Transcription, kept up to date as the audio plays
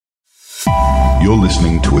You're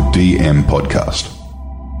listening to a DM podcast.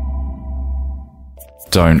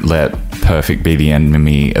 Don't let perfect be the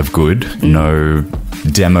enemy of good. No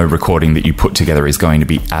demo recording that you put together is going to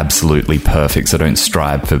be absolutely perfect, so don't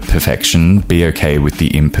strive for perfection. Be okay with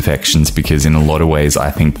the imperfections, because in a lot of ways I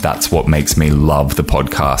think that's what makes me love the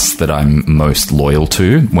podcasts that I'm most loyal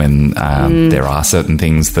to, when there are certain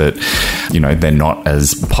things that, you know, they're not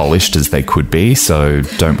as polished as they could be, so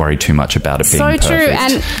don't worry too much about it being perfect. So true.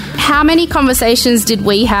 And how many conversations did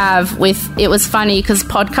we have with, it was funny because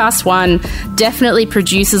Podcast One definitely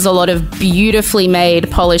produces a lot of beautifully made,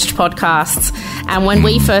 polished podcasts. And when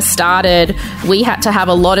we first started, we had to have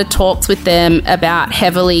a lot of talks with them about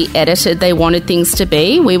heavily edited they wanted things to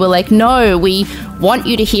be. We were like, no, we want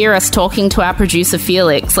you to hear us talking to our producer,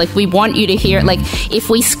 Felix. Like, we want you to hear, like, if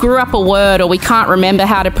we screw up a word or we can't remember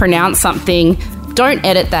how to pronounce something, don't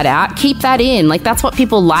edit that out. Keep that in. Like, that's what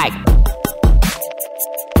people like.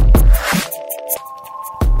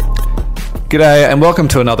 G'day and welcome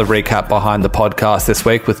to another recap behind the podcast this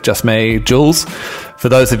week with just me, Jules. For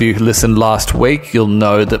those of you who listened last week, you'll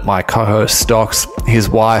know that my co-host Stocks, his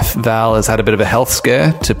wife Val, has had a bit of a health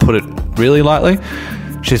scare, to put it really lightly.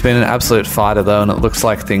 She's been an absolute fighter though, and it looks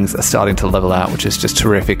like things are starting to level out, which is just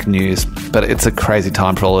terrific news. But it's a crazy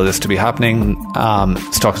time for all of this to be happening.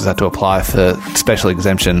 Stocks has had to apply for special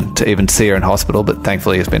exemption to even see her in hospital, but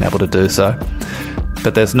thankfully he's been able to do so.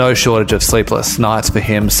 But there's no shortage of sleepless nights for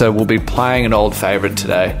him, so we'll be playing an old favourite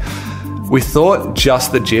today. We thought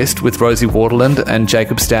Just the Gist with Rosie Waterland and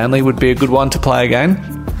Jacob Stanley would be a good one to play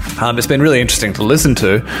again. It's been really interesting to listen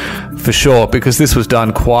to, for sure, because this was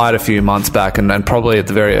done quite a few months back and probably at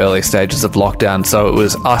the very early stages of lockdown, so it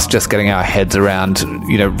was us just getting our heads around,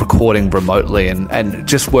 you know, recording remotely and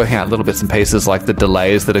just working out little bits and pieces like the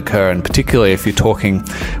delays that occur, and particularly if you're talking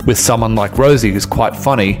with someone like Rosie who's quite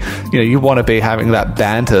funny, you know, you want to be having that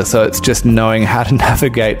banter, so it's just knowing how to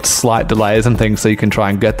navigate slight delays and things so you can try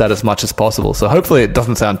and get that as much as possible. So hopefully it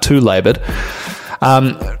doesn't sound too laboured.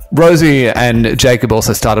 Rosie and Jacob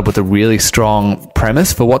also started with a really strong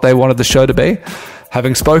premise for what they wanted the show to be.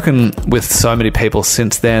 Having spoken with so many people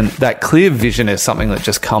since then, that clear vision is something that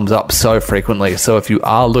just comes up so frequently. So if you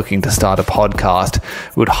are looking to start a podcast,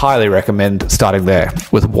 we would highly recommend starting there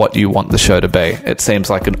with what you want the show to be. It seems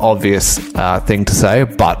like an obvious thing to say,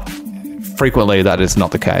 but frequently that is not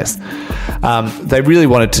the case. They really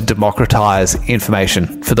wanted to democratize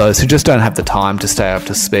information for those who just don't have the time to stay up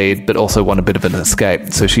to speed, but also want a bit of an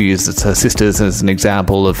escape. So she uses her sisters as an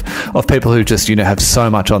example of people who just, you know, have so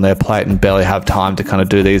much on their plate and barely have time to kind of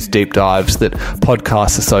do these deep dives that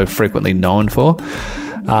podcasts are so frequently known for.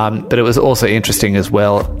 But it was also interesting as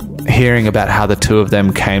well, hearing about how the two of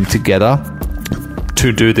them came together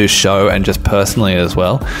to do this show, and just personally as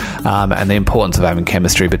well, and the importance of having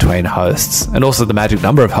chemistry between hosts, and also the magic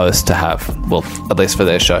number of hosts to have, well, at least for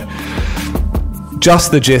their show.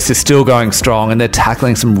 Just the Gist is still going strong, and they're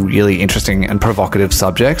tackling some really interesting and provocative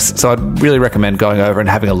subjects, so I'd really recommend going over and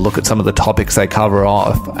having a look at some of the topics they cover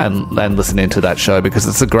off and listening to that show, because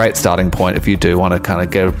it's a great starting point if you do want to kind of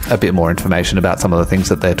get a bit more information about some of the things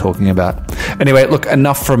that they're talking about. Anyway, look,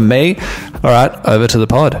 enough from me. All right, over to the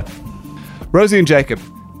pod. Rosie and Jacob,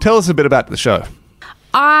 tell us a bit about the show.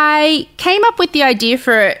 I came up with the idea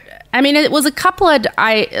for it. I mean, it was a couple of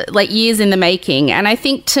years in the making. And I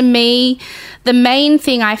think, to me, the main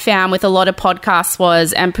thing I found with a lot of podcasts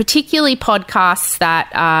was, and particularly podcasts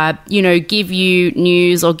that, give you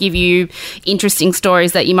news or give you interesting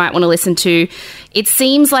stories that you might want to listen to, it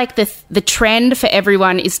seems like the trend for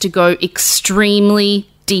everyone is to go extremely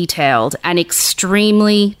detailed and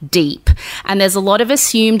extremely deep, and there's a lot of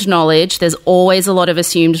assumed knowledge. There's always a lot of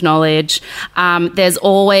assumed knowledge. There's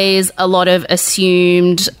always a lot of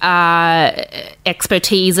assumed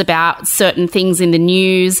expertise about certain things in the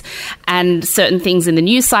news and certain things in the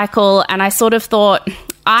news cycle. And I sort of thought,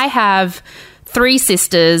 I have 3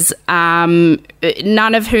 sisters,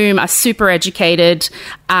 none of whom are super educated,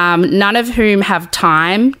 none of whom have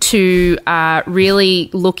time to really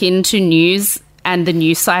look into news and the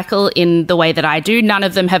news cycle in the way that I do. None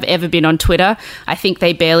of them have ever been on Twitter. I think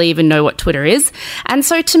they barely even know what Twitter is. And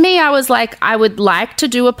so to me, I was like, I would like to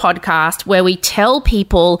do a podcast where we tell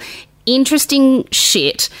people interesting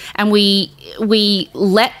shit and we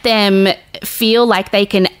let them feel like they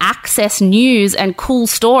can access news and cool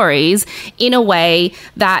stories in a way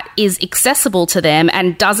that is accessible to them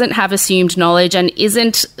and doesn't have assumed knowledge and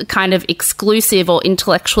isn't kind of exclusive or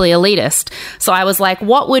intellectually elitist. So I was like,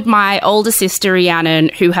 what would my older sister Rhiannon,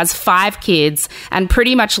 who has 5 kids and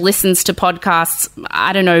pretty much listens to podcasts,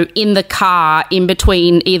 I don't know, in the car in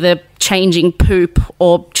between either changing poop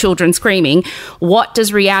or children screaming. What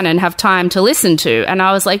does Rhiannon have time to listen to? And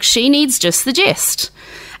I was like, she needs just the gist.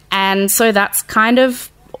 And so that's kind of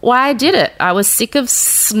why I did it. I was sick of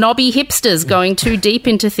snobby hipsters going too deep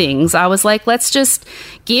into things. I was like, let's just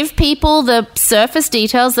give people the surface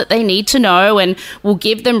details that they need to know, and we'll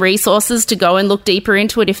give them resources to go and look deeper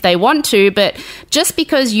into it if they want to. But just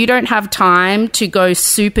because you don't have time to go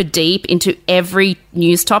super deep into every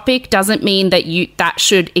news topic doesn't mean that that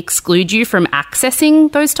should exclude you from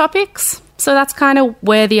accessing those topics. So that's kind of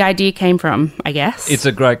where the idea came from, I guess. It's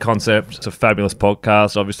a great concept. It's a fabulous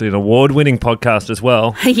podcast, obviously an award-winning podcast as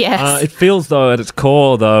well. Yes. It feels, though, at its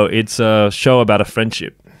core, though, it's a show about a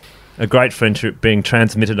friendship. A great friendship being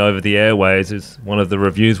transmitted over the airways is one of the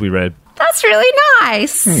reviews we read. That's really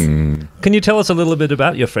nice. Can you tell us a little bit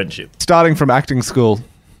about your friendship? Starting from acting school.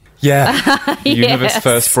 Yeah. The universe Yes.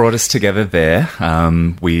 first brought us together there.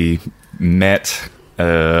 We met...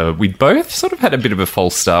 we both sort of had a bit of a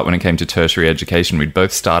false start when it came to tertiary education. We'd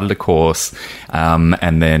both started a course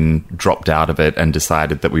and then dropped out of it and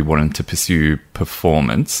decided that we wanted to pursue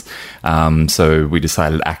performance. So we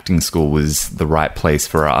decided acting school was the right place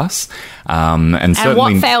for us. And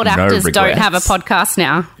certainly what failed no actors don't regrets. have a podcast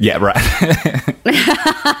now? Yeah, right.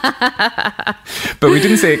 But we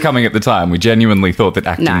didn't see it coming at the time. We genuinely thought that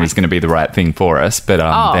acting was going to be the right thing for us. But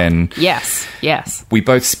then... Yes. We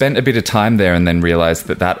both spent a bit of time there and then realised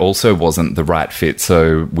that also wasn't the right fit.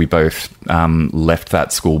 So we both left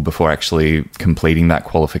that school before actually completing that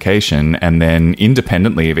qualification. And then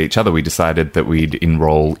independently of each other, we decided that we'd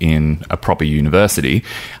enrol in a proper university.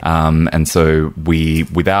 And so we,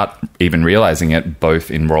 without even realising it,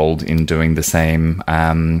 both enrolled in doing the same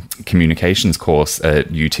communications course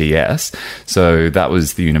at UTS. So that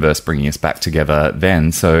was the universe bringing us back together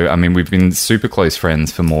then. So, I mean, we've been super close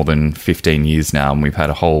friends for more than 15 years now, and we've had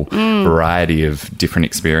a whole variety of different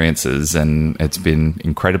experiences, and it's been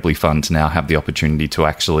incredibly fun to now have the opportunity to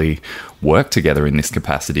actually work together in this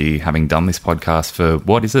capacity, having done this podcast for,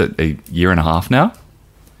 what is it, a year and a half now?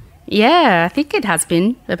 Yeah, I think it has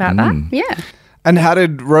been about that. Yeah. And how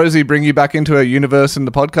did Rosie bring you back into a universe in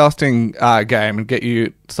the podcasting game and get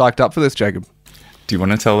you psyched up for this, Jacob? Do you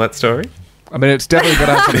want to tell that story? I mean, it's definitely got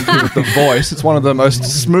to have something to do with the voice. It's one of the most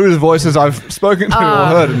smooth voices I've spoken to or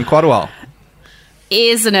heard in quite a while.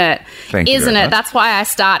 Isn't it? Thank you Isn't very it? much. That's why I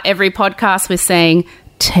start every podcast with saying,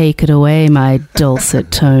 "Take it away, my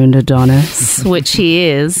dulcet-toned Adonis," which he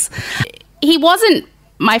is. He wasn't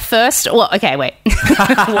my first... Well, okay, wait.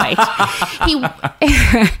 Wait.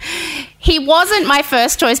 He wasn't my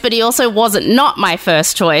first choice, but he also wasn't not my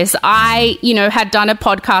first choice. I, had done a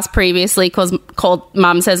podcast previously called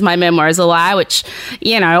Mum Says My Memoir is a Lie, which,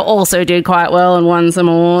 also did quite well and won some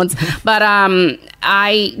awards. But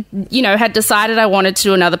I, had decided I wanted to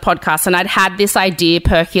do another podcast, and I'd had this idea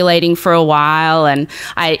percolating for a while, and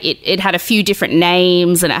it had a few different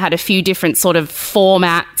names, and it had a few different sort of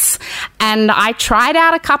formats. And I tried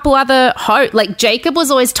out a couple other like Jacob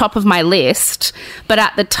was always top of my list, but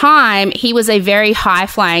at the time he was a very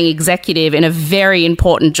high-flying executive in a very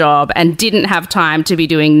important job and didn't have time to be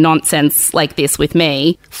doing nonsense like this with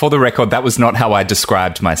me. For the record, that was not how I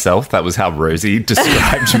described myself. That was how Rosie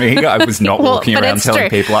described me. I was not walking but around it's telling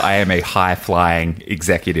true. people I am a high-flying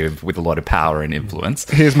executive with a lot of power and influence.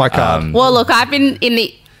 Here's my card. Well, look, I've been in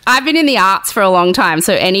the arts for a long time,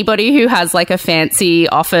 so anybody who has like a fancy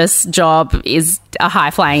office job is a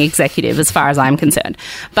high-flying executive as far as I'm concerned.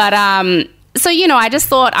 But so, I just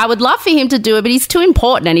thought I would love for him to do it, but he's too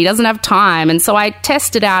important and he doesn't have time. And so I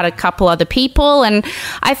tested out a couple other people, and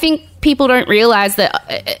I think people don't realize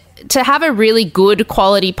that to have a really good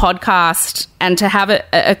quality podcast and to have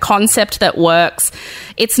a concept that works,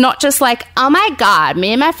 it's not just like, oh my God, me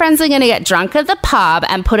and my friends are going to get drunk at the pub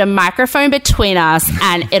and put a microphone between us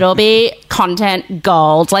and it'll be content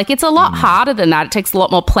gold. Like, it's a lot harder than that. It takes a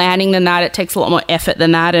lot more planning than that. It takes a lot more effort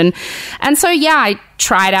than that. And so, yeah, I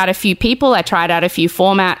tried out a few people. I tried out a few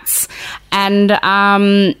formats, and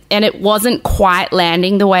it wasn't quite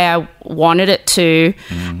landing the way I wanted it to.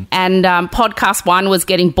 And podcast one was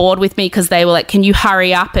getting bored with me because they were like, can you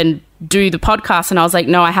hurry up and do the podcast? And I was like,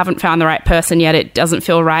 no, I haven't found the right person yet. It doesn't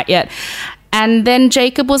feel right yet. And then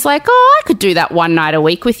Jacob was like, oh, I could do that one night a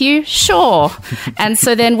week with you. Sure. And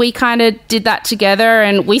so then we kind of did that together,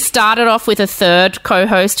 and we started off with a third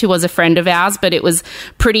co-host who was a friend of ours, but it was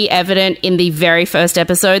pretty evident in the very first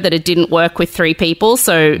episode that it didn't work with three people.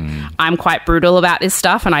 So I'm quite brutal about this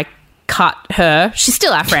stuff, and I cut her. She's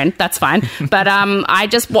still our friend. That's fine. But I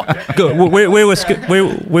just... Good. We were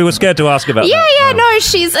scared to ask about that. Yeah, no,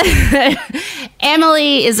 she's...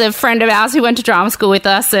 Emily is a friend of ours who went to drama school with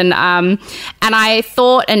us, and I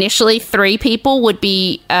thought initially 3 people would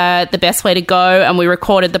be the best way to go, and we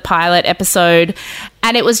recorded the pilot episode,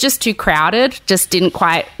 and it was just too crowded, just didn't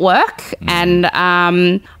quite work. And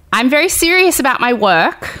I'm very serious about my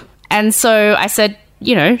work, and so I said,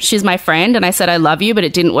 you know, she's my friend, and I said, I love you, but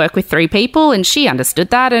it didn't work with 3 people, and she understood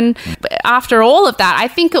that. And after all of that, I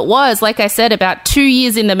think it was, like I said, about 2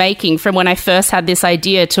 years in the making from when I first had this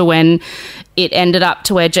idea to when it ended up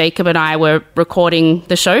to where Jacob and I were recording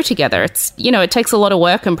the show together. It's, you know, it takes a lot of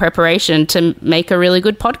work and preparation to make a really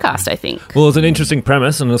good podcast, I think. Well, it's an interesting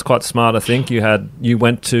premise, and it was quite smart, I think. You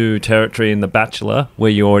went to territory in The Bachelor where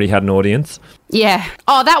you already had an audience. Yeah.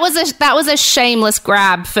 Oh, that was a shameless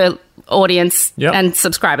grab for audience and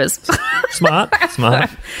subscribers. Smart.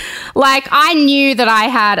 Like, I knew that I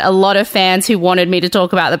had a lot of fans who wanted me to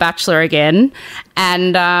talk about The Bachelor again.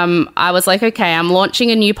 And I was like, okay, I'm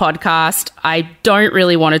launching a new podcast. I don't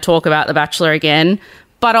really want to talk about The Bachelor again,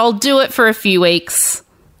 but I'll do it for a few weeks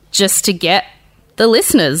just to get the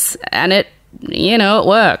listeners. And it, you know, it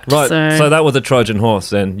worked. Right. So that was a Trojan horse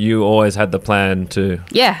then. You always had the plan to...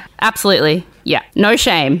 Yeah, absolutely. Yeah, no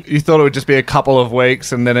shame. You thought it would just be a couple of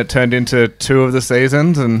weeks, and then it turned into 2 of the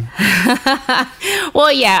seasons, and...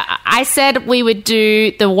 Well, yeah, I said we would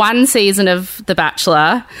do the 1 season of The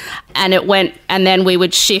Bachelor, and then we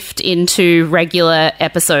would shift into regular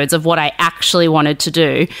episodes of what I actually wanted to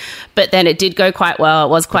do. But then it did go quite well. It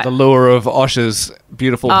was quite... The lure of Osh's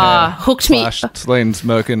beautiful hair hooked me. Celine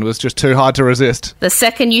Smirkin was just too hard to resist. The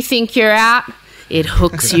second you think you're out, it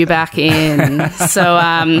hooks you back in. So,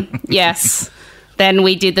 yes. Then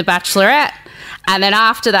we did The Bachelorette. And then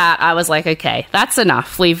after that, I was like, okay, that's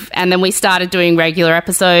enough. And then we started doing regular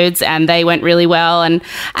episodes, and they went really well. And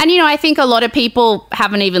you know, I think a lot of people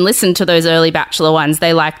haven't even listened to those early Bachelor ones.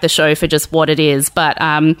 They like the show for just what it is. But,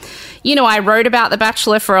 you know, I wrote about The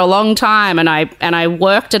Bachelor for a long time, and I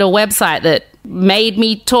worked at a website that made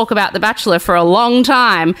me talk about The Bachelor for a long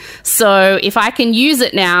time. So if I can use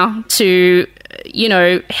it now to, you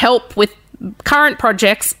know, help with current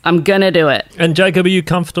projects, I'm gonna do it. And Jacob, are you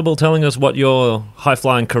comfortable telling us what your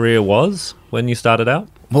high-flying career was when you started out?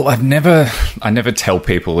 Well, I never tell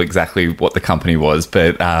people exactly what the company was,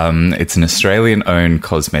 but it's an Australian-owned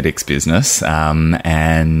cosmetics business,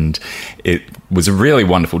 and it was a really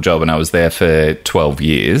wonderful job, and I was there for 12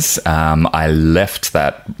 years. I left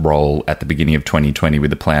that role at the beginning of 2020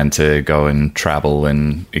 with a plan to go and travel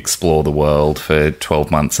and explore the world for 12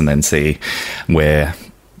 months and then see where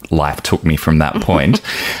life took me from that point.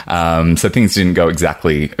 So things didn't go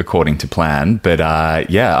exactly according to plan. But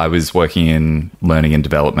yeah, I was working in learning and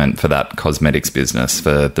development for that cosmetics business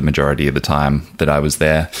for the majority of the time that I was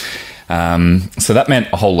there. So that meant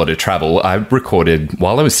a whole lot of travel. I recorded,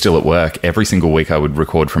 while I was still at work, every single week I would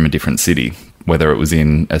record from a different city, whether it was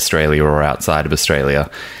in Australia or outside of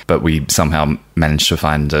Australia. But we somehow managed to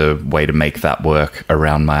find a way to make that work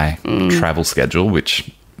around my travel schedule,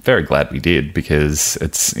 which... very glad we did, because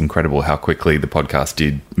it's incredible how quickly the podcast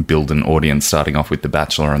did build an audience, starting off with The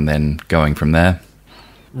Bachelor and then going from there.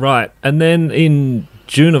 Right. And then in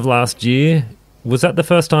June of last year, was that the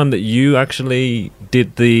first time that you actually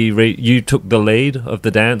did you took the lead of the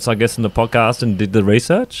dance, I guess, in the podcast and did the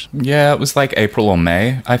research? Yeah, it was like April or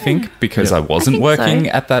May, I think, because I wasn't working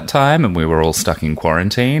at that time and we were all stuck in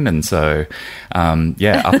quarantine. And so,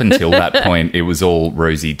 yeah, up until that point, it was all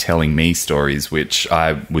Rosie telling me stories, which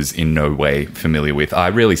I was in no way familiar with. I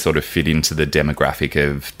really sort of fit into the demographic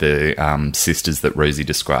of the sisters that Rosie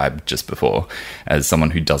described just before, as someone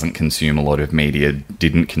who doesn't consume a lot of media,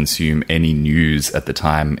 didn't consume any news at the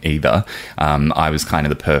time either. I was kind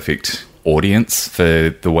of the perfect audience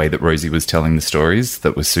for the way that Rosie was telling the stories,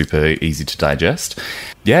 that was super easy to digest.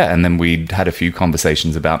 Yeah, and then we had a few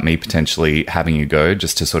conversations about me potentially having a go,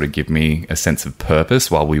 just to sort of give me a sense of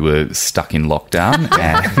purpose while we were stuck in lockdown.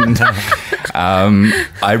 And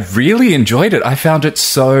I really enjoyed it. I found it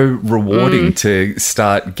so rewarding to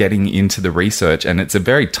start getting into the research, and it's a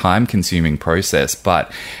very time-consuming process,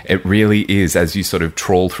 but it really is, as you sort of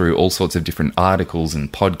trawl through all sorts of different articles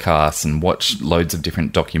and podcasts and watch loads of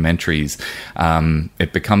different documentaries,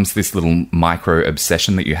 it becomes this little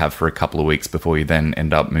micro-obsession that you have for a couple of weeks before you then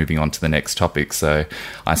end up moving on to the next topic. So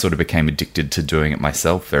I sort of became addicted to doing it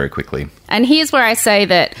myself very quickly. And here's where I say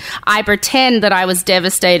that I pretend that I was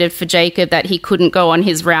devastated for Jacob that he couldn't go on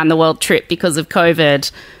his round-the-world trip because of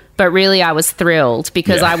COVID. But really, I was thrilled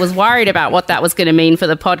because I was worried about what that was going to mean for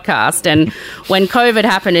the podcast. And when COVID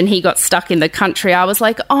happened and he got stuck in the country, I was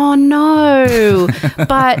like, oh, no.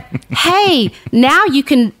 But, hey, now you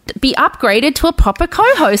can be upgraded to a proper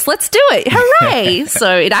co-host. Let's do it. Hooray.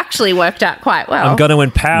 So it actually worked out quite well. I'm going to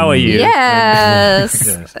empower you.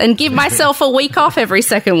 Yes. And give myself a week off every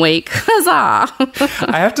second week.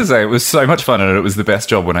 Huzzah. I have to say, it was so much fun, and it was the best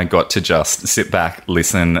job when I got to just sit back,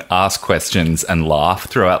 listen, ask questions, and laugh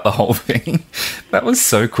throughout the whole thing. That was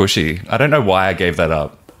so cushy. I don't know why I gave that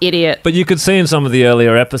up. Idiot. But you could see in some of the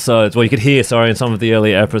earlier episodes, well, you could hear, in some of the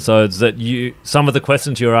earlier episodes that some of the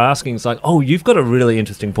questions you're asking, it's like, oh, you've got a really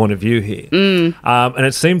interesting point of view here. And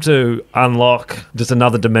it seemed to unlock just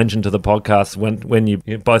another dimension to the podcast when you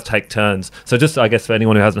both take turns. So just, I guess, for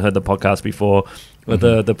anyone who hasn't heard the podcast before,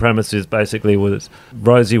 the premise is basically was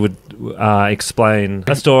Rosie would explain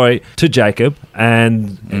a story to Jacob,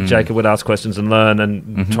 and Jacob would ask questions and learn,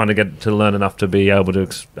 and trying to get to learn enough to be able to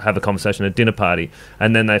have a conversation at a dinner party.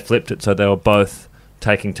 And then they flipped it so they were both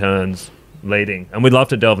taking turns leading, and we'd love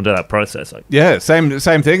to delve into that process. Yeah, same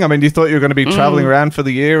thing. I mean, you thought you were going to be traveling around for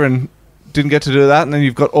the year and didn't get to do that, and then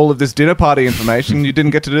you've got all of this dinner party information. You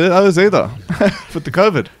didn't get to do those either with the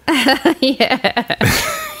COVID.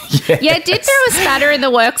 Yeah, it did throw a spatter in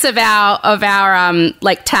the works of our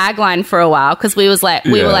like tagline for a while, because we were like,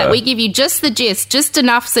 we give you just the gist, just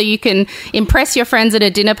enough so you can impress your friends at a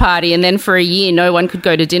dinner party, and then for a year no one could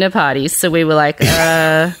go to dinner parties. So we were like,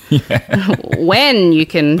 when you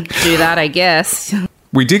can do that, I guess.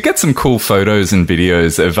 We did get some cool photos and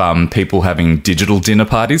videos of people having digital dinner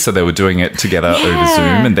parties. So they were doing it together over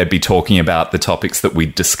Zoom, and they'd be talking about the topics that we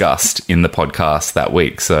discussed in the podcast that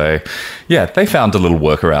week. So, yeah, they found a little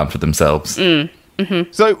workaround for themselves.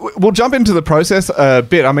 So we'll jump into the process a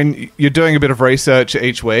bit. I mean, you're doing a bit of research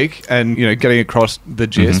each week and, getting across the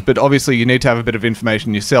gist, but obviously you need to have a bit of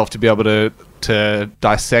information yourself to be able to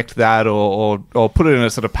dissect that or put it in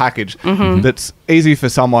a sort of package that's easy for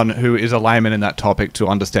someone who is a layman in that topic to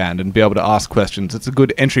understand and be able to ask questions. It's a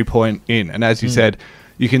good entry point in. And as you said,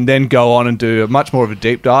 you can then go on and do a much more of a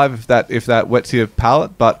deep dive if that whets your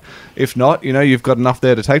palate. But if not, you've got enough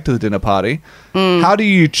there to take to the dinner party. How do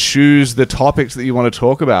you choose the topics that you want to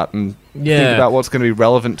talk about and think about what's going to be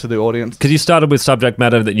relevant to the audience? Because you started with subject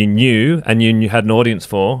matter that you knew and you had an audience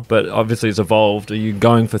for, but obviously it's evolved. Are you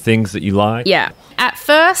going for things that you like? Yeah. At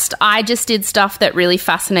first, I just did stuff that really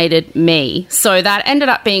fascinated me. So that ended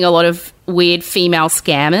up being a lot of weird female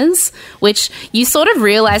scammers, which you sort of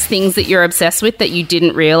realize things that you're obsessed with that you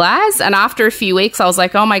didn't realize. And after a few weeks, I was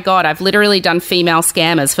like, oh my God, I've literally done female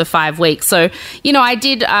scammers for 5 weeks. So, I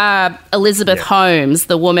did Elizabeth Holmes,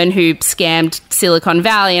 the woman who scammed Silicon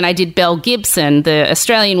Valley, and I did Belle Gibson, the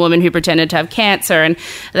Australian woman who pretended to have cancer, and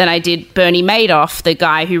then I did Bernie Madoff, the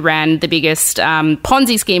guy who ran the biggest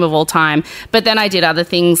Ponzi scheme of all time. But then I did other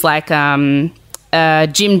things like Jim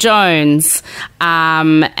Jones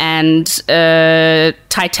and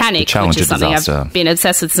Titanic, which is something I've been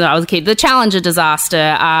obsessed with since I was a kid. The Challenger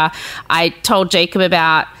disaster. I told Jacob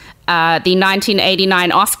about the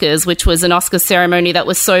 1989 Oscars, which was an Oscar ceremony that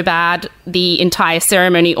was so bad the entire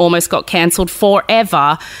ceremony almost got cancelled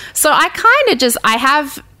forever. So I kind of just I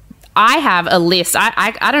have a list.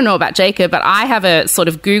 I don't know about Jacob, but I have a sort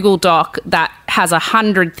of Google Doc that has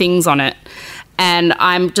 100 things on it. And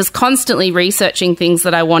I'm just constantly researching things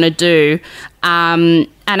that I want to do. And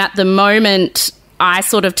at the moment, I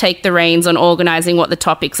sort of take the reins on organising what the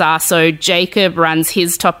topics are. So Jacob runs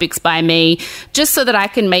his topics by me, just so that I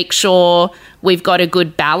can make sure we've got a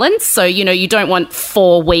good balance. So, you don't want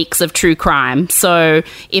 4 weeks of true crime. So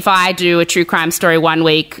if I do a true crime story 1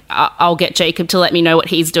 week, I'll get Jacob to let me know what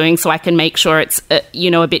he's doing so I can make sure it's, a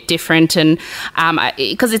bit different. And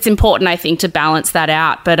because it's important, I think, to balance that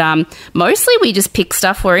out. But mostly we just pick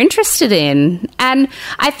stuff we're interested in. And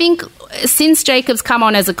I think since Jacob's come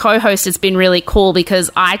on as a co-host, it's been really cool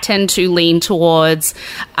because I tend to lean towards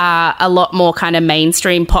a lot more kind of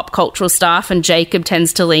mainstream pop cultural stuff, and Jacob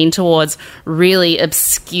tends to lean towards really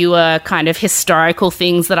obscure kind of historical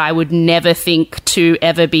things that I would never think to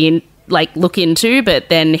ever be look into, but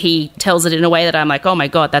then he tells it in a way that I'm like, oh my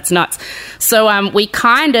God, that's nuts. So we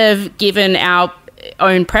kind of, given our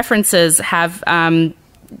own preferences, have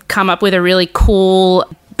come up with a really cool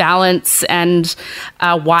balance and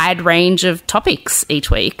a wide range of topics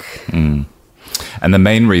each week. And the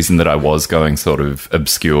main reason that I was going sort of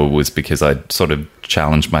obscure was because I sort of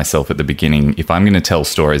challenged myself at the beginning. If I'm going to tell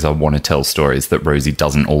stories, I want to tell stories that Rosie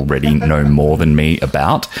doesn't already know more than me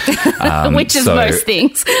about. Which is most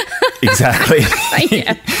things. Exactly.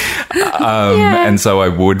 And so I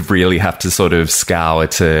would really have to sort of scour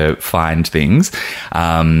to find things,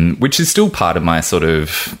 which is still part of my sort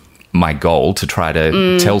of my goal to try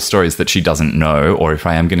to tell stories that she doesn't know, or if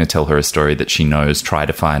I am going to tell her a story that she knows, try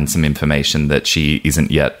to find some information that she isn't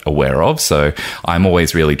yet aware of. So I'm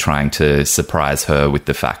always really trying to surprise her with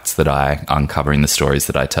the facts that I uncover in the stories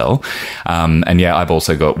that I tell. And yeah, I've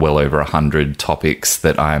also got well over 100 topics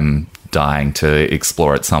that I'm dying to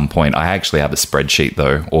explore at some point. I actually have a spreadsheet,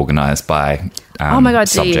 though, organized by oh my God,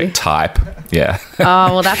 subject type. Yeah.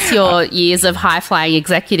 Oh, well, that's your years of high-flying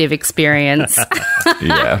executive experience.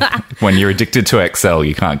 Yeah. When you're addicted to Excel,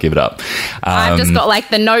 you can't give it up. I've just got like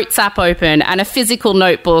the Notes app open and a physical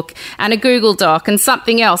notebook and a Google Doc and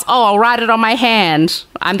something else. Oh, I'll write it on my hand.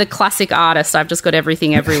 I'm the classic artist. I've just got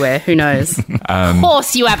everything everywhere. Who knows? Of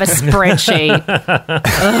course you have a spreadsheet.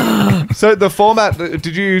 So the format,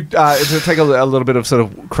 did you take a little bit of sort of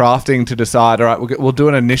crafting to decide, all right, we'll do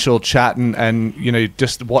an initial chat and you know,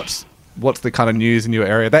 just what's the kind of news in your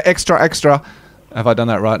area? That extra. Have I done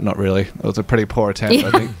that right? Not really. It was a pretty poor attempt,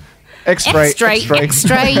 I think. Extra.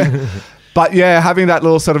 But yeah, having that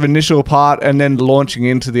little sort of initial part and then launching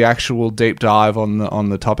into the actual deep dive on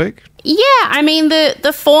the topic. Yeah, I mean,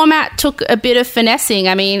 the format took a bit of finessing.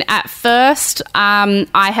 I mean, at first,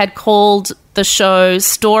 I had called the show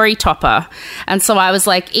Story Topper. And so I was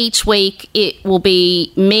like, each week it will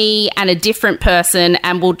be me and a different person,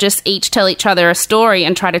 and we'll just each tell each other a story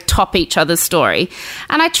and try to top each other's story.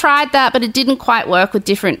 And I tried that, but it didn't quite work with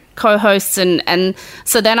different co-hosts. And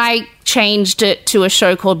so then I changed it to a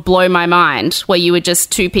show called Blow My Mind, where you were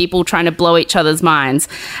just two people trying to blow each other's minds.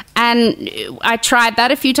 And I tried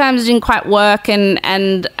that a few times. It didn't quite work. And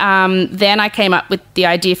then I came up with the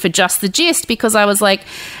idea for Just the Gist, because I was like,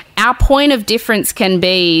 our point of difference can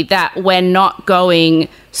be that we're not going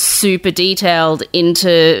super detailed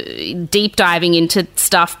into deep diving into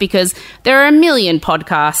stuff, because there are a million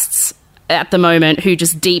podcasts at the moment who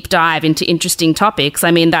just deep dive into interesting topics.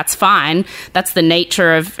 I mean, that's fine. That's the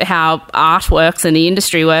nature of how art works and the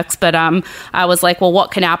industry works. But I was like, well,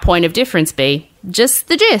 what can our point of difference be? Just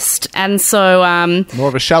the gist. And so more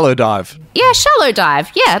of a shallow dive. Yeah, shallow dive.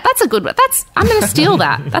 Yeah, that's a good one. I'm going to steal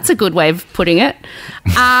that. That's a good way of putting it.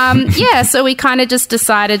 Yeah, so we kind of just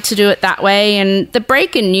decided to do it that way. And the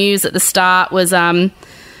break in news at the start was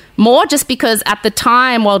more just because at the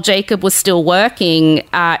time, while Jacob was still working,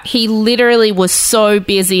 he literally was so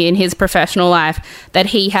busy in his professional life that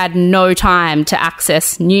he had no time to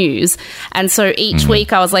access news. And so each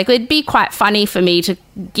week I was like, it'd be quite funny for me to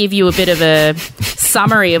give you a bit of a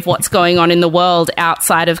summary of what's going on in the world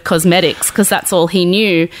outside of cosmetics, because that's all he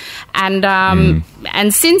knew. And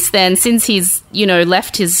since then, since he's,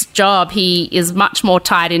 left his job, he is much more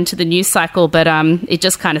tied into the news cycle, but it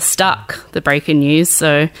just kind of stuck, the breaking news.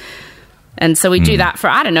 So we do that for,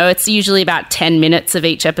 I don't know, it's usually about 10 minutes of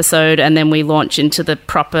each episode, and then we launch into the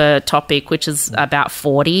proper topic, which is about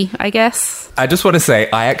 40, I guess. I just want to say,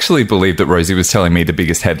 I actually believe that Rosie was telling me the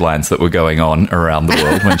biggest headlines that were going on around the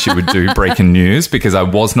world when she would do breaking news, because I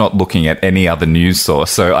was not looking at any other news source.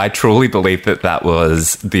 So I truly believe that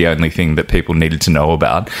was the only thing that people needed to know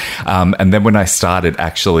about. And then when I started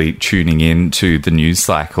actually tuning into the news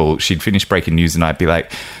cycle, she'd finish breaking news and I'd be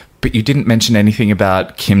like, but you didn't mention anything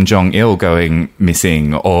about Kim Jong-il going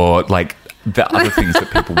missing, or like the other things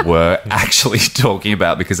that people were actually talking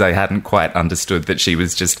about, because I hadn't quite understood that she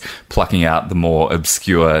was just plucking out the more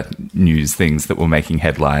obscure news things that were making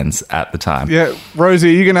headlines at the time. Yeah,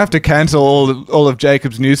 Rosie, you're going to have to cancel all of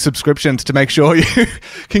Jacob's news subscriptions to make sure you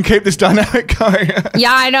can keep this dynamic going.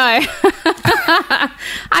 Yeah, I know.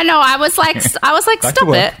 I know. I was like, stop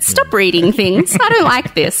it. Stop reading things. I don't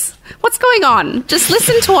like this. What's going on? Just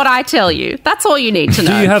listen to what I tell you. That's all you need to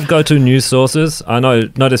know. Do you have go-to news sources? I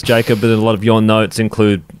noticed, Jacob, that a lot of your notes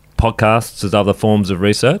include podcasts as other forms of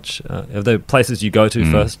research. Are there places you go to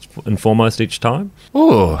first and foremost each time?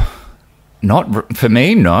 Oh, not for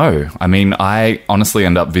me, no. I mean, I honestly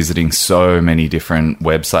end up visiting so many different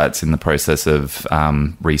websites in the process of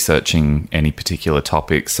researching any particular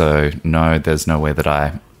topic. So, no, there's nowhere that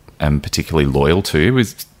I am particularly loyal to.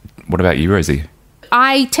 What about you, Rosie?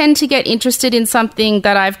 I tend to get interested in something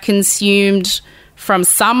that I've consumed from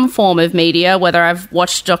some form of media, whether I've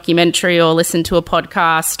watched a documentary or listened to a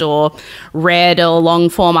podcast or read a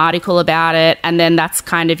long-form article about it, and then that's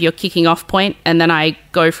kind of your kicking off point, and then I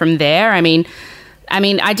go from there. I mean,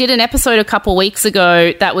 I did an episode a couple weeks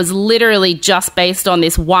ago that was literally just based on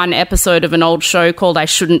this one episode of an old show called I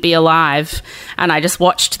Shouldn't Be Alive. And I just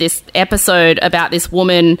watched this episode about this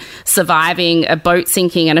woman surviving a boat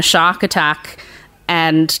sinking and a shark attack.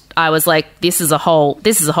 And I was like, this is a whole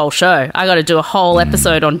show. I got to do a whole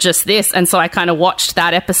episode on just this. And so I kind of watched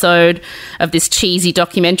that episode of this cheesy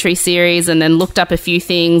documentary series, and then looked up a few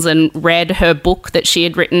things and read her book that she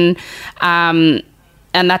had written.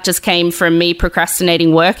 that just came from me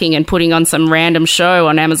procrastinating working and putting on some random show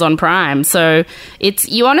on Amazon Prime. So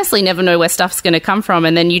you honestly never know where stuff's going to come from.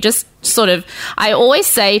 And then you just sort of, I always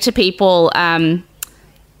say to people,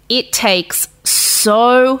 it takes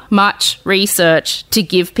so much research to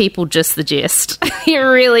give people just the gist. It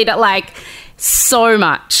really, so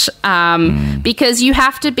much. Because you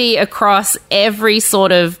have to be across every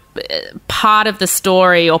sort of part of the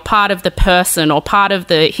story or part of the person or part of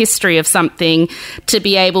the history of something to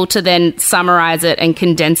be able to then summarize it and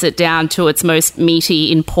condense it down to its most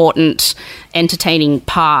meaty, important, entertaining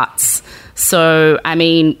parts. So, I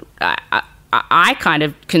mean, I kind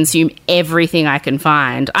of consume everything I can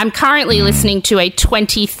find. I'm currently listening to a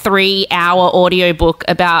 23-hour audiobook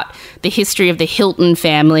about the history of the Hilton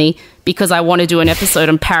family because I want to do an episode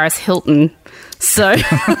on Paris Hilton. So...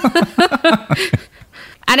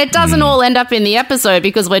 And it doesn't all end up in the episode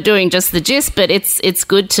because we're doing just the gist, but it's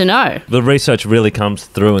good to know. The research really comes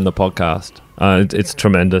through in the podcast. It's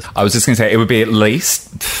tremendous. I was just going to say, it would be at least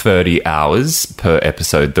 30 hours per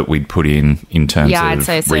episode that we'd put in terms I'd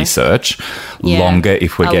say of so. Research. Yeah, longer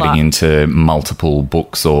if we're getting lot. into multiple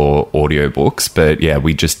books or audiobooks. But yeah,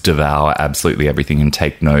 we just devour absolutely everything and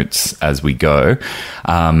take notes as we go.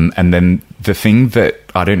 And then the thing that,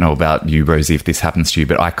 I don't know about you, Rosie, if this happens to you,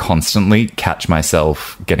 but I constantly catch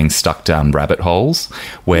myself getting stuck down rabbit holes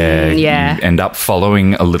where you end up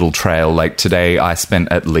following a little trail. Like today, I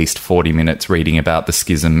spent at least 40 minutes reading about the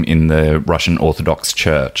schism in the Russian Orthodox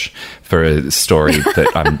Church for a story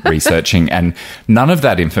that I'm researching. And none of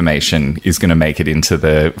that information is going to make it into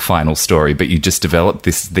the final story, but you just develop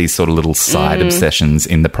these sort of little side obsessions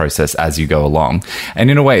in the process as you go along.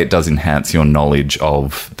 And in a way, it does enhance your knowledge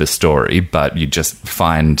of the story, but you just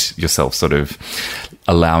find yourself sort of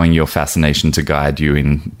allowing your fascination to guide you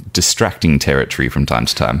in distracting territory from time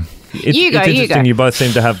to time. It's interesting. You both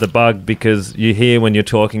seem to have the bug because you hear when you're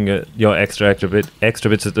talking your extra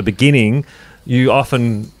bits at the beginning, you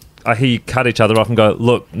often... I hear you cut each other off and go,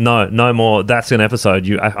 look, no more. That's an episode.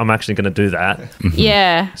 I'm actually going to do that.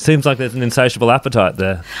 Yeah. Seems like there's an insatiable appetite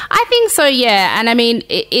there. I think so, yeah. And I mean,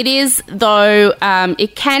 it is, though,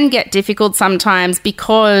 it can get difficult sometimes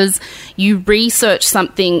because you research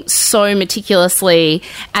something so meticulously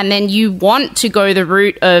and then you want to go the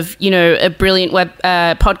route of, a brilliant web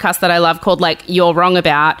podcast that I love called, You're Wrong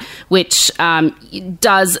About, which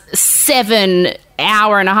does 7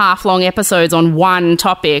 hour-and-a-half long episodes on one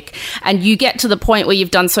topic, and you get to the point where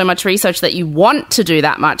you've done so much research that you want to do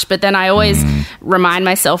that much. But then I always remind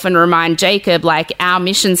myself and remind Jacob, our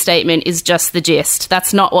mission statement is just the gist.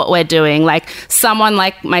 That's not what we're doing. Someone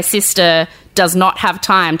like my sister does not have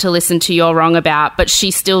time to listen to You're Wrong About, but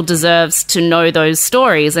she still deserves to know those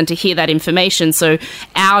stories and to hear that information. So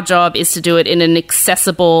our job is to do it in an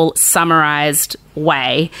accessible, summarized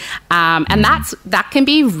way. And that can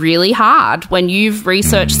be really hard when you've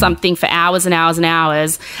researched something for hours and hours and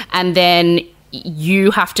hours, and then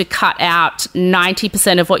you have to cut out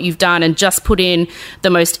 90% of what you've done and just put in the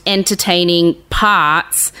most entertaining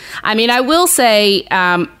parts. I mean, I will say,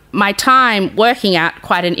 my time working at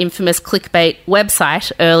quite an infamous clickbait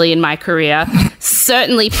website early in my career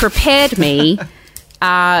certainly prepared me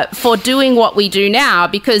for doing what we do now,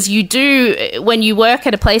 because when you work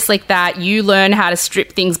at a place like that, you learn how to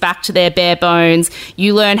strip things back to their bare bones.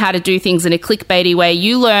 You learn how to do things in a clickbaity way.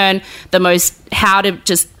 You learn how to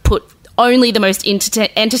just put only the most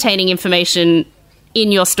entertaining information in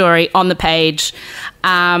your story on the page.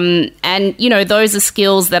 And those are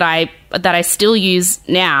skills that I still use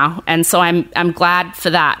now, and so I'm glad for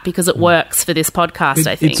that because it works for this podcast.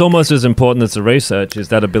 I think it's almost as important as the research is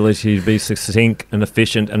that ability to be succinct and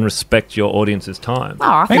efficient and respect your audience's time.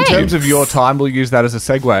 Oh, in terms of your time, we'll use that as a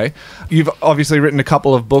segue. You've obviously written a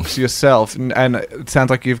couple of books yourself, and it sounds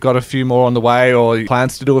like you've got a few more on the way or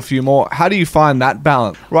plans to do a few more. How do you find that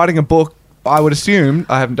balance? Writing a book, I would assume,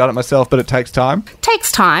 I haven't done it myself, but it takes time.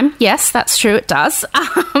 Takes time. Yes, that's true. It does.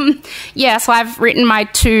 So I've written my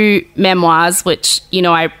 2 memoirs, which,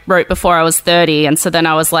 I wrote before I was 30. And so then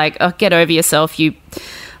I was like, oh, get over yourself, you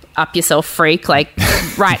up yourself freak,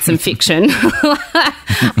 write some fiction.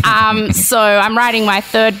 So I'm writing my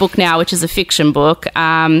 3rd book now, which is a fiction book.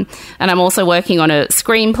 And I'm also working on a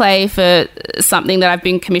screenplay for something that I've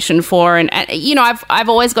been commissioned for. And I've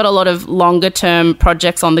always got a lot of longer term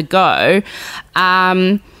projects on the go,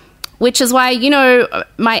 which is why,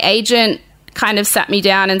 my agent kind of sat me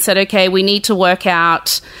down and said, okay, we need to work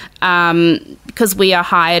out, because we are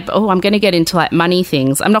hired. Oh, I'm going to get into like money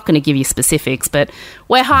things. I'm not going to give you specifics, but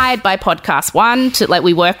we're hired by Podcast One to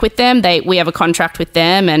we work with them. We have a contract with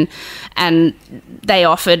them, and they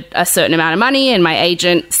offered a certain amount of money, and my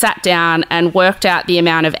agent sat down and worked out the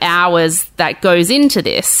amount of hours that goes into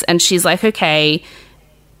this. And she's like, okay,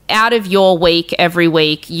 out of your week, every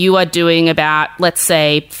week, you are doing about, let's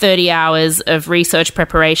say, 30 hours of research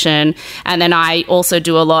preparation. And then I also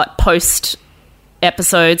do a lot post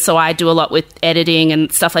episodes. So I do a lot with editing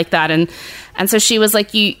and stuff like that. And so she was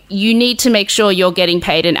like, you need to make sure you're getting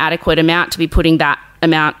paid an adequate amount to be putting that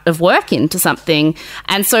amount of work into something.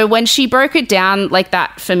 And so when she broke it down like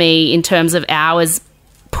that for me in terms of hours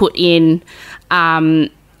put in,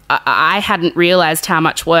 I hadn't realized how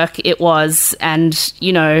much work it was. And,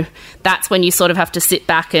 that's when you sort of have to sit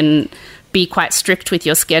back and be quite strict with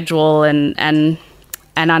your schedule and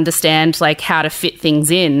understand how to fit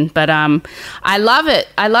things in. But I love it.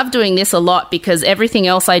 I love doing this a lot because everything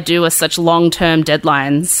else I do are such long-term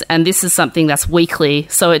deadlines. And this is something that's weekly.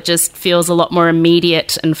 So it just feels a lot more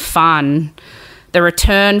immediate and fun. The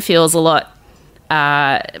return feels a lot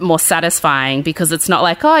more satisfying because it's not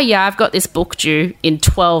like, oh yeah, I've got this book due in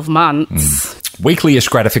 12 months. Weekly-ish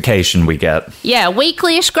gratification we get. Yeah,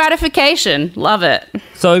 weekly-ish gratification. Love it.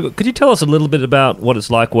 So could you tell us a little bit about what it's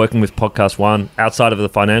like working with Podcast One outside of the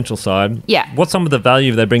financial side? Yeah. What's some of the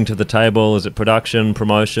value they bring to the table? Is it production,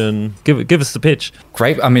 promotion? Give us the pitch.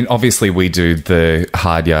 Great. I mean, obviously we do the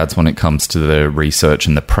hard yards when it comes to the research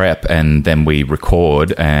and the prep, and then we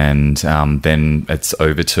record, and then it's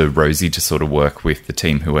over to Rosie to sort of work with the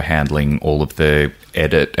team who are handling all of the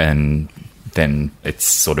edit, and then it's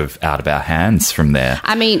sort of out of our hands from there.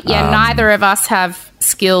 I mean, neither of us have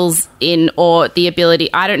skills in or the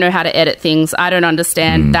ability. I don't know how to edit things. I don't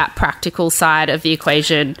understand that practical side of the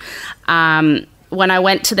equation. When I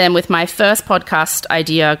went to them with my first podcast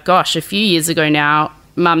idea, a few years ago now,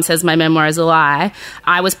 Mum Says My Memoir Is a Lie,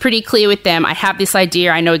 I was pretty clear with them. I have this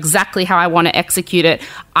idea. I know exactly how I want to execute it.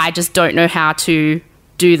 I just don't know how to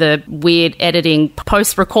do the weird editing,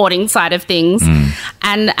 post-recording side of things.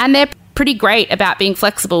 And they're pretty great about being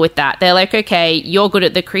flexible with that. They're like, okay, you're good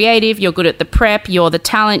at the creative, you're good at the prep, you're the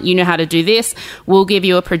talent, you know how to do this. We'll give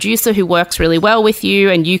you a producer who works really well with you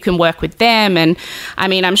and you can work with them. And I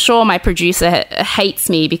mean, I'm sure my producer hates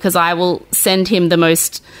me because I will send him the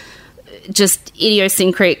most just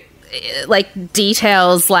idiosyncratic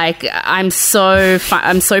details. I'm so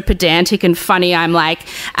pedantic and funny. I'm like,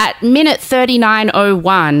 at minute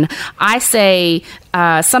 39:01 I say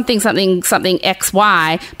something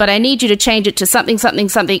XY, but I need you to change it to something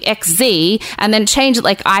XZ, and then change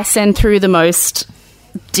it. I send through the most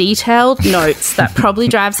detailed notes that probably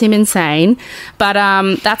drives him insane, but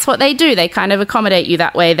that's what they do. They kind of accommodate you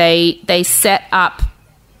that way. They set up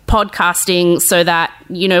podcasting so that,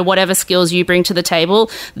 whatever skills you bring to the table,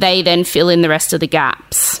 they then fill in the rest of the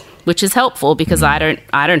gaps, which is helpful because I don't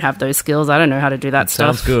have those skills. I don't know how to do that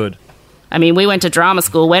stuff. Sounds good. I mean, we went to drama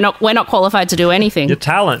school. We're not qualified to do anything. Your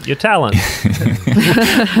talent.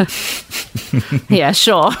 Yeah,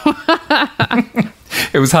 sure.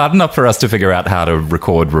 It was hard enough for us to figure out how to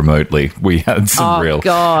record remotely. We had some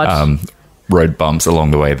road bumps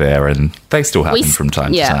along the way there, and they still happen from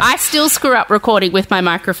time to time. I still screw up recording with my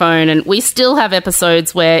microphone, and we still have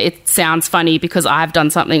episodes where it sounds funny because I've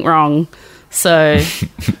done something wrong. So,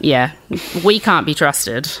 yeah, we can't be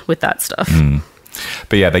trusted with that stuff.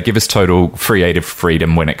 But yeah, they give us total creative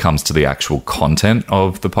freedom when it comes to the actual content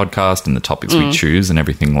of the podcast and the topics we choose and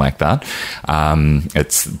everything like that.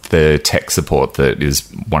 It's the tech support that is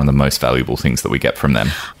one of the most valuable things that we get from them.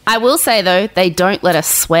 I will say, though, they don't let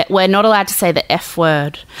us swear. We're not allowed to say the F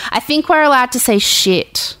word. I think we're allowed to say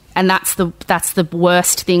shit. And that's the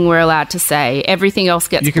worst thing we're allowed to say. Everything else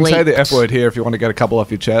gets bleeped. You can say the F word here if you want to get a couple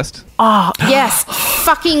off your chest. Oh, yes.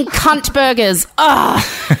 Fucking cunt burgers.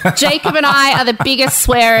 Oh, Jacob and I are the biggest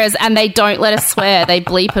swearers, and they don't let us swear. They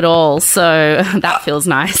bleep it all. So that feels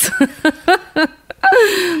nice.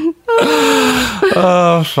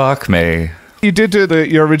 Oh, fuck me. You did do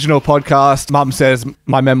your original podcast, Mum Says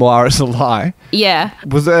My Memoir Is a Lie. Yeah.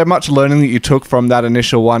 Was there much learning that you took from that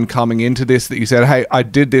initial one coming into this, that you said, hey, I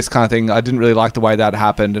did this kind of thing, I didn't really like the way that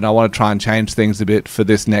happened, and I want to try and change things a bit for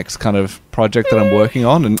this next kind of project that I'm working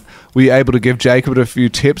on? And were you able to give Jacob a few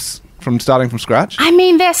tips from starting from scratch? I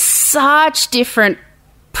mean, they're such different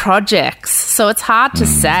projects, so it's hard to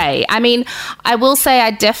say. I mean, I will say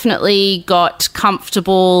I definitely got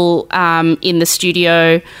comfortable in the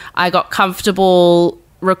studio. I got comfortable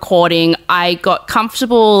recording. I got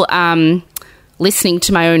comfortable listening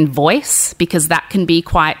to my own voice, because that can be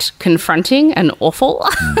quite confronting and awful.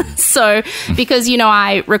 So, because, you know,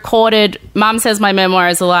 I recorded Mum Says My Memoir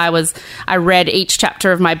Is a Lie I read each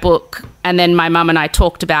chapter of my book, and then my mum and I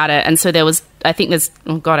talked about it. And so there was, I think there's,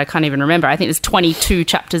 oh God, I can't even remember. I think there's 22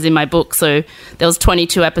 chapters in my book. So there was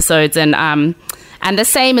 22 episodes. And the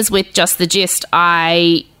same as with Just the Gist,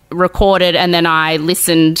 I recorded and then I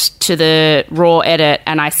listened to the raw edit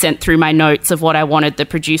and I sent through my notes of what I wanted the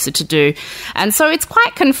producer to do. And so it's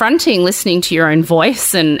quite confronting listening to your own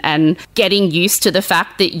voice and getting used to the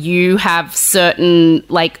fact that you have certain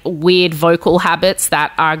like weird vocal habits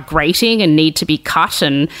that are grating and need to be cut,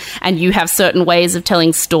 and you have certain ways of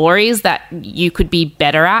telling stories that you could be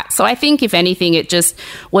better at. So I think if anything, it just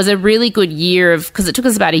was a really good year of, because it took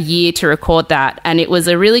us about a year to record that, and it was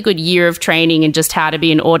a really good year of training in just how to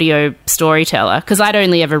be an audio storyteller, because I'd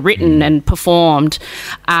only ever written and performed,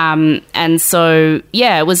 and so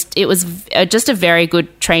yeah, it was just a very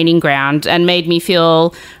good training ground and made me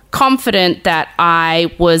feel confident that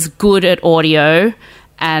I was good at audio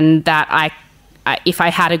and that I if I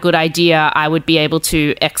had a good idea, I would be able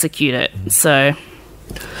to execute it. So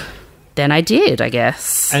then I did, I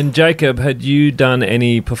guess. And Jacob, had you done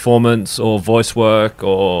any performance or voice work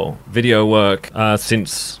or video work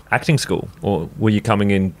since acting school, or were you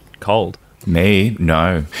coming in cold? Me?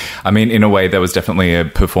 No. I mean, in a way, there was definitely a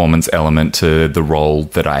performance element to the role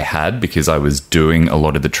that I had, because I was doing a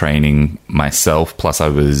lot of the training myself, plus I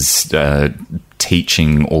was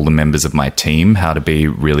teaching all the members of my team how to be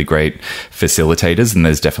really great facilitators, and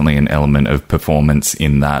there's definitely an element of performance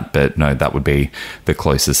in that, but no, that would be the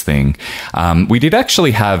closest thing. We did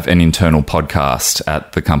actually have an internal podcast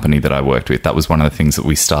at the company that I worked with. That was one of the things that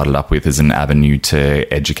we started up with as an avenue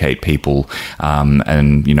to educate people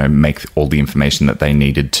and, you know, make all the information that they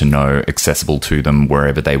needed to know accessible to them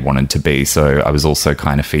wherever they wanted to be. So I was also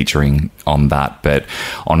kind of featuring on that, but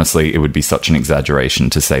honestly, it would be such an exaggeration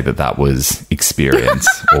to say that that was experience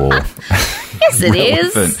or yes, it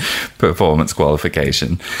is performance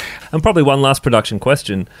qualification. And probably one last production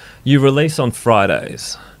question. You release on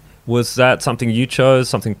Fridays. Was that something you chose,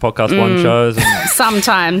 something Podcast One chose?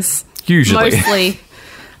 Sometimes. Usually. Mostly.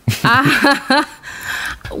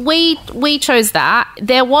 We chose that.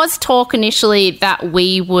 There was talk initially that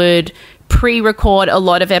we would pre-record a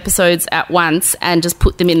lot of episodes at once and just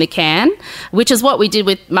put them in the can, which is what we did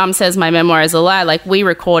with Mum Says My Memoir Is a Lie. Like, we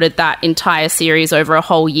recorded that entire series over a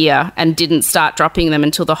whole year and didn't start dropping them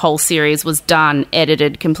until the whole series was done,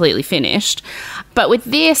 edited, completely finished. But with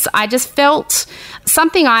this, I just felt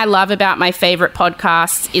something I love about my favorite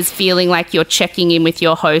podcasts is feeling like you're checking in with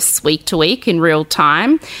your hosts week to week in real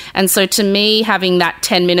time. And so to me, having that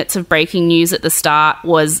 10 minutes of breaking news at the start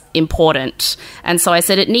was important. And so I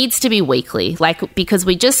said it needs to be weekly, like, because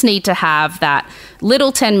we just need to have that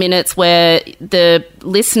little 10 minutes where the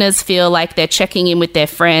listeners feel like they're checking in with their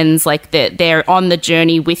friends, like they're on the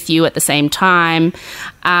journey with you at the same time.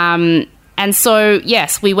 And so,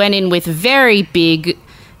 yes, we went in with very big,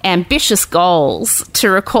 ambitious goals to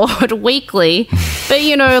record weekly. But,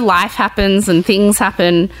 you know, life happens and things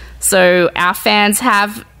happen. So our fans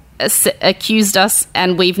have accused us,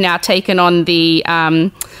 and we've now taken on the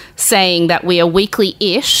saying that we are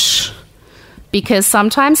weekly-ish, because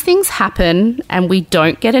sometimes things happen and we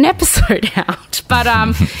don't get an episode out. But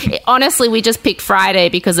honestly, we just picked Friday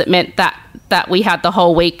because it meant that we had the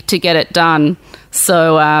whole week to get it done.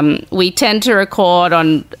 So we tend to record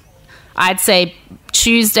on, I'd say,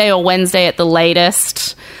 Tuesday or Wednesday at the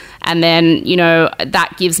latest. And then, you know,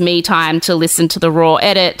 that gives me time to listen to the raw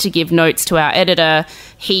edit, to give notes to our editor.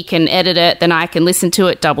 He can edit it, then I can listen to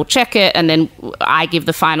it, double check it, and then I give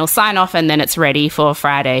the final sign off, and then it's ready for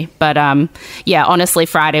Friday. But yeah, honestly,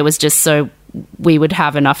 Friday was just so we would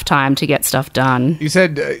have enough time to get stuff done. You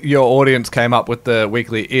said your audience came up with the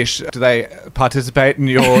weekly-ish. Do they participate in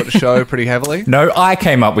your show pretty heavily? No, I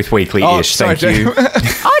came up with weekly-ish, thank you.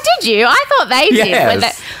 Oh, did you? I thought they did.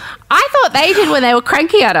 Yes. I thought they did when they were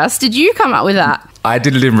cranky at us. Did you come up with that? I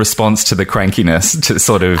did it in response to the crankiness, to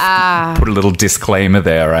sort of put a little disclaimer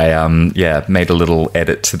there. I made a little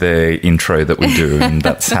edit to the intro that we do, and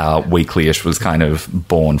that's how Weekly-ish was kind of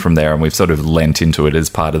born from there, and we've sort of lent into it as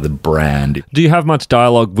part of the brand. Do you have much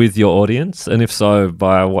dialogue with your audience? And if so,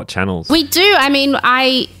 via what channels? We do. I mean,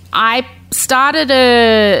 I started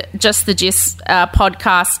a Just the Gist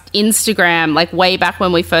podcast Instagram, like way back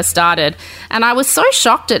when we first started, and I was so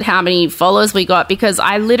shocked at how many followers we got, because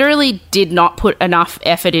I literally did not put enough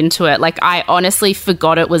effort into it. Like, I honestly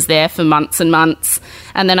forgot it was there for months and months,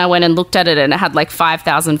 and then I went and looked at it and it had like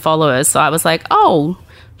 5,000 followers. So I was like, oh,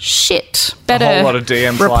 shit, A better whole lot of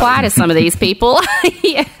DM reply sliding. to some of these people.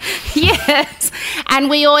 Yeah. Yes. And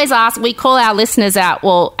we always ask, we call our listeners out,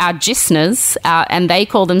 well, our gisners, and they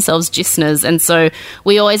call themselves gisners. And so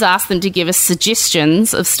we always ask them to give us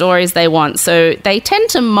suggestions of stories they want. So they tend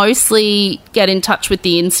to mostly get in touch with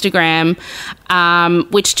the Instagram,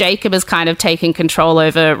 which Jacob has kind of taken control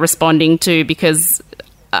over responding to because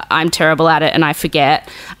I'm terrible at it and I forget.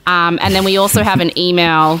 And then we also have an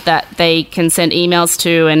email that they can send emails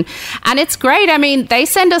to. And it's great. I mean, they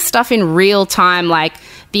send us stuff in real time, like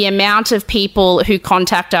the amount of people who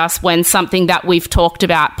contact us when something that we've talked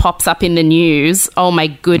about pops up in the news. Oh my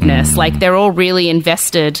goodness. Like they're all really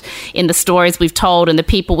invested in the stories we've told and the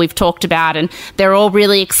people we've talked about. And they're all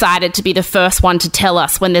really excited to be the first one to tell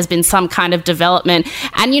us when there's been some kind of development.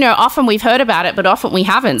 And, you know, often we've heard about it, but often we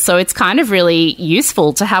haven't. So it's kind of really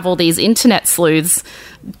useful to have all these internet sleuths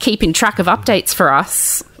keeping track of updates for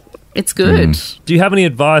us. It's good. Do you have any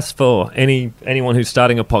advice for anyone who's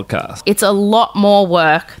starting a podcast? It's a lot more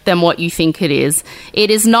work than what you think it is. It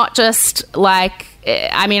is not just like,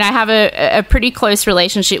 I mean, I have a pretty close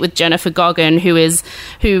relationship with Jennifer Goggin, who is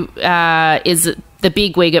the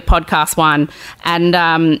big wig at Podcast One.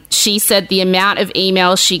 And she said the amount of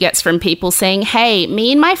emails she gets from people saying, hey,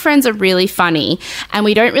 me and my friends are really funny and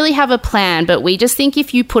we don't really have a plan, but we just think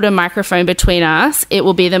if you put a microphone between us, it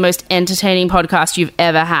will be the most entertaining podcast you've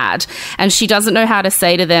ever had. And she doesn't know how to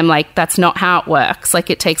say to them, like, that's not how it works.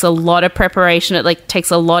 Like, it takes a lot of preparation. It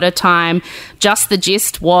takes a lot of time. Just the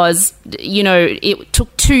gist was, you know, it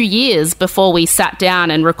took 2 years before we sat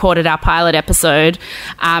down and recorded our pilot episode.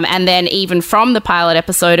 And then even from the pilot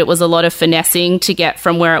episode, it was a lot of finessing to get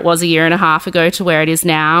from where it was a year and a half ago to where it is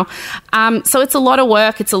now. So it's a lot of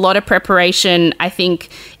work. It's a lot of preparation. I think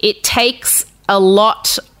it takes a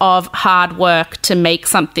lot of hard work to make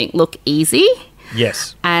something look easy.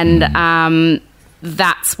 Yes. And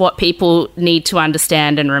that's what people need to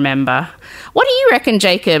understand and remember. What do you reckon,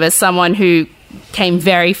 Jacob, as someone who came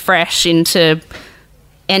very fresh into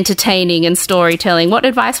entertaining and storytelling? What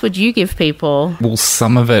advice would you give people? Well,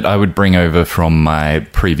 some of it I would bring over from my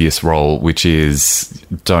previous role, which is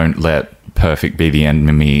don't let perfect be the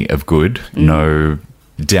enemy of good. No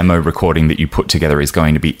demo recording that you put together is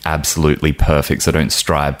going to be absolutely perfect, so don't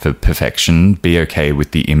strive for perfection. Be okay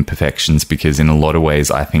with the imperfections, because in a lot of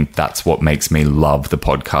ways I think that's what makes me love the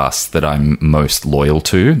podcasts that I'm most loyal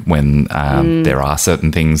to, when there are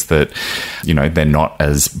certain things that, you know, they're not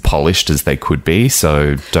as polished as they could be,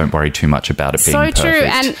 so don't worry too much about it being perfect. So true.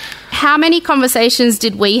 And how many conversations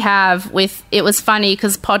did we have with, it was funny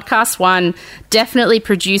because Podcast One definitely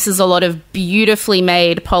produces a lot of beautifully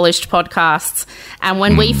made, polished podcasts. And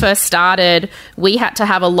when we first started, we had to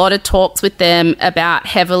have a lot of talks with them about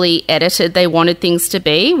heavily edited they wanted things to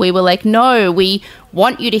be. We were like, no, we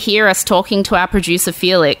want you to hear us talking to our producer,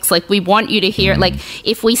 Felix. Like, we want you to hear it. Like,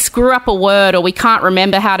 if we screw up a word or we can't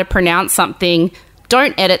remember how to pronounce something,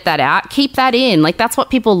 don't edit that out. Keep that in. Like, that's what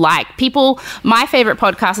people like. My favorite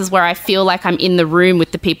podcast is where I feel like I'm in the room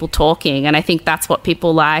with the people talking, and I think that's what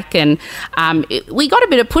people like. And we got a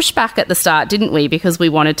bit of pushback at the start, didn't we? Because we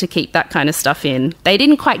wanted to keep that kind of stuff in. They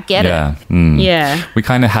didn't quite get it. Yeah. We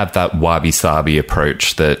kind of have that wabi-sabi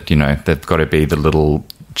approach that, you know, they've got to be the little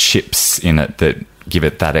chips in it that give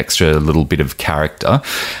it that extra little bit of character.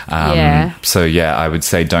 So yeah, I would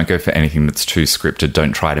say don't go for anything that's too scripted.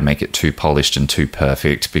 Don't try to make it too polished and too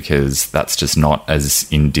perfect, because that's just not as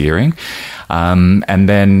endearing. And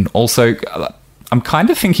then also, I'm kind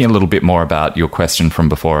of thinking a little bit more about your question from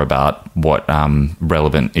before about what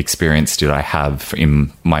relevant experience did I have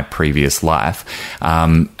in my previous life.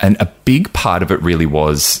 And a big part of it really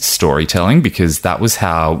was storytelling, because that was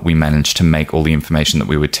how we managed to make all the information that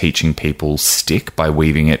we were teaching people stick, by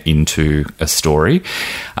weaving it into a story.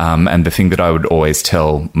 And the thing that I would always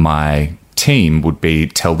tell my team would be,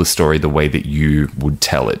 tell the story the way that you would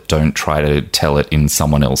tell it. Don't try to tell it in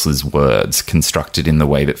someone else's words. Construct it in the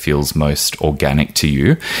way that feels most organic to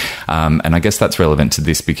you. And I guess that's relevant to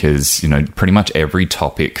this because, you know, pretty much every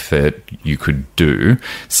topic that you could do,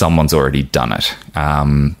 someone's already done it.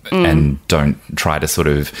 And don't try to sort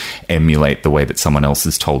of emulate the way that someone else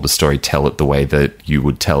has told a story. Tell it the way that you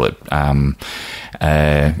would tell it.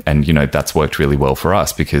 And, you know, that's worked really well for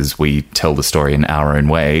us, because we tell the story in our own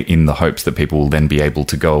way, in the hopes that people will then be able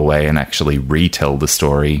to go away and actually retell the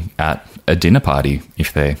story at a dinner party,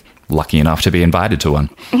 if they're lucky enough to be invited to one.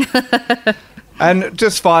 And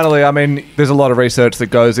just finally, I mean, there's a lot of research that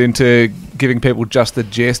goes into giving people just the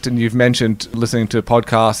gist, and you've mentioned listening to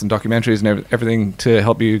podcasts and documentaries and everything to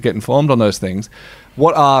help you get informed on those things.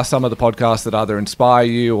 What are some of the podcasts that either inspire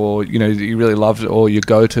you, or, you know, that you really loved, or your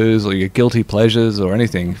go-tos, or your guilty pleasures, or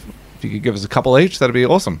anything If you could give us a couple each, that'd be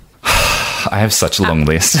awesome. I have such a long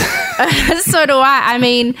list. So do I. I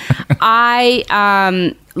mean,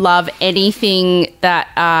 I love anything that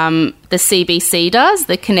the CBC does,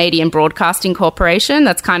 the Canadian Broadcasting Corporation.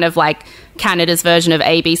 That's kind of like Canada's version of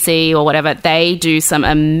ABC or whatever. They do some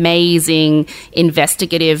amazing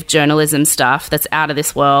investigative journalism stuff that's out of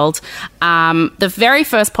this world. The very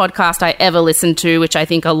first podcast I ever listened to, which I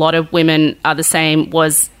think a lot of women are the same,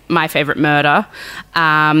 was My Favorite Murder.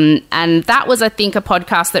 And that was, I think, a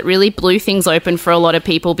podcast that really blew things open for a lot of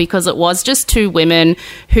people because it was just two women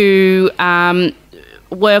who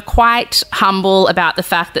were quite humble about the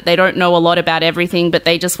fact that they don't know a lot about everything, but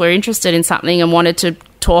they just were interested in something and wanted to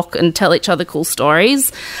talk and tell each other cool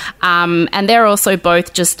stories. And they're also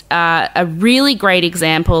both just a really great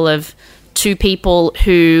example of two people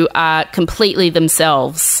who are completely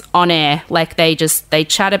themselves on air. Like they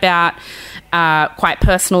chat about quite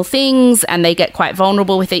personal things and they get quite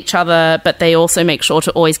vulnerable with each other, but they also make sure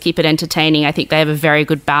to always keep it entertaining. I think they have a very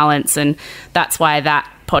good balance, and that's why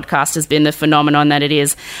that podcast has been the phenomenon that it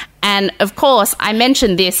is. And of course, I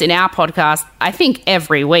mentioned this in our podcast, I think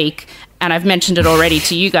every week, and I've mentioned it already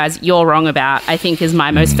to you guys, You're Wrong About, I think is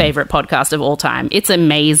my most favorite podcast of all time. It's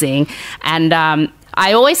amazing. And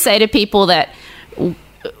I always say to people that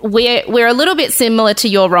we're a little bit similar to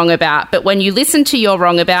You're Wrong About, but when you listen to You're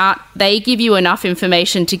Wrong About, they give you enough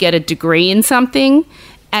information to get a degree in something,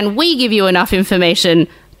 and we give you enough information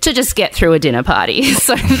to just get through a dinner party.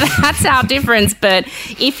 So that's our difference. But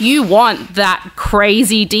if you want that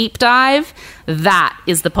crazy deep dive, that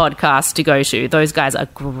is the podcast to go to. Those guys are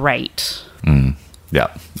great. Yeah,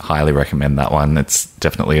 highly recommend that one. It's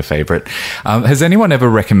definitely a favourite. Has anyone ever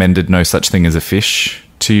recommended No Such Thing as a Fish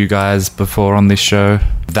to you guys before on this show?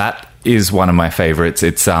 That is one of my favourites.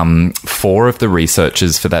 It's 4 of the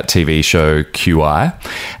researchers for that TV show QI,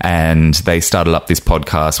 and they started up this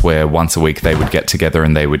podcast where once a week they would get together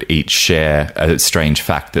and they would each share a strange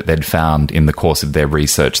fact that they'd found in the course of their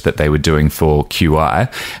research that they were doing for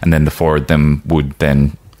QI, and then the 4 of them would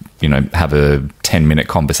then have a 10-minute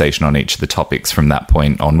conversation on each of the topics from that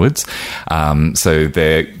point onwards. So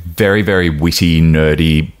they're very, very witty,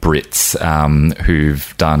 nerdy Brits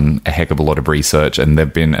who've done a heck of a lot of research, and there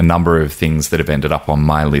have been a number of things that have ended up on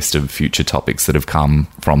my list of future topics that have come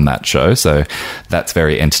from that show. So that's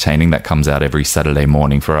very entertaining. That comes out every Saturday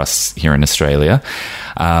morning for us here in Australia.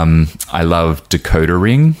 I love Decoder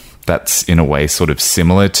Ring. That's in a way sort of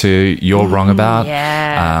similar to You're Wrong About.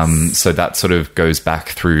 Yes. So that sort of goes back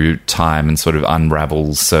through time and sort of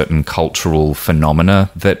unravels certain cultural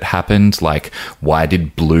phenomena that happened. Like, why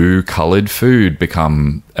did blue-coloured food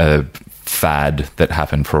become a fad that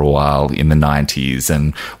happened for a while in the 90s,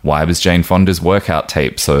 and why was Jane Fonda's workout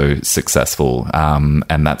tape so successful?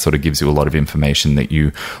 And that sort of gives you a lot of information that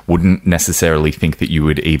you wouldn't necessarily think that you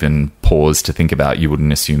would even pause to think about. You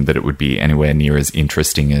wouldn't assume that it would be anywhere near as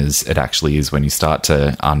interesting as it actually is when you start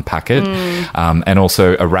to unpack it. And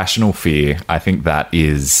also Irrational Fear. I think that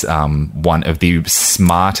is one of the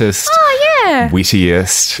smartest,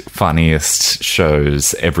 wittiest, funniest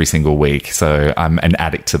shows every single week. So I'm an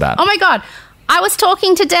addict to that. Oh my God. I was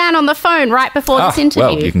talking to Dan on the phone right before this interview.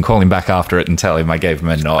 Well, you can call him back after it and tell him I gave him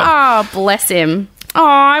a nod. Oh, bless him. Oh,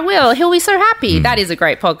 I will. He'll be so happy. That is a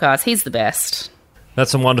great podcast. He's the best. That's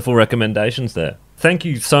some wonderful recommendations there. Thank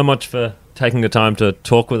you so much for taking the time to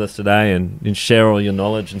talk with us today and share all your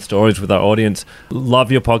knowledge and stories with our audience. Love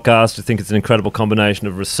your podcast. I think it's an incredible combination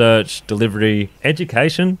of research, delivery,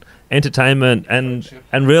 education, entertainment, and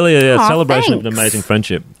really a celebration of an amazing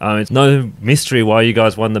friendship. It's no mystery why you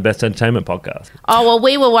guys won the Best Entertainment Podcast. Oh, well,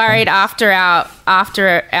 we were worried after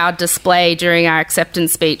our display during our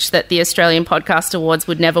acceptance speech that the Australian Podcast Awards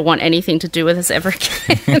would never want anything to do with us ever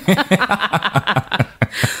again.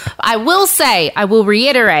 I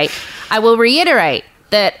will reiterate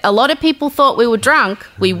that a lot of people thought we were drunk.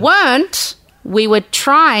 We weren't. We were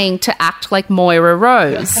trying to act like Moira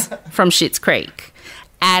Rose from Schitt's Creek.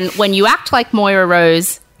 And when you act like Moira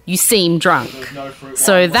Rose, you seem drunk.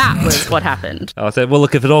 So that was what happened. I said, well,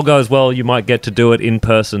 look, if it all goes well, you might get to do it in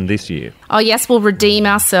person this year. Oh, yes, we'll redeem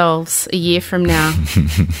ourselves a year from now.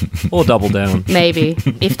 Or double down. Maybe,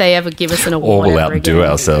 if they ever give us an award. Or we'll outdo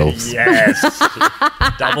ourselves. Yes.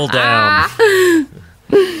 Double down.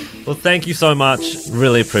 Well, thank you so much.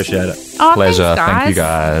 Really appreciate it. Oh, Pleasure. Thanks,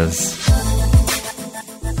 guys. Thank you, guys.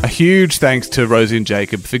 A huge thanks to Rosie and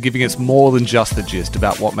Jacob for giving us more than just the gist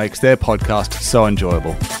about what makes their podcast so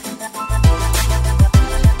enjoyable.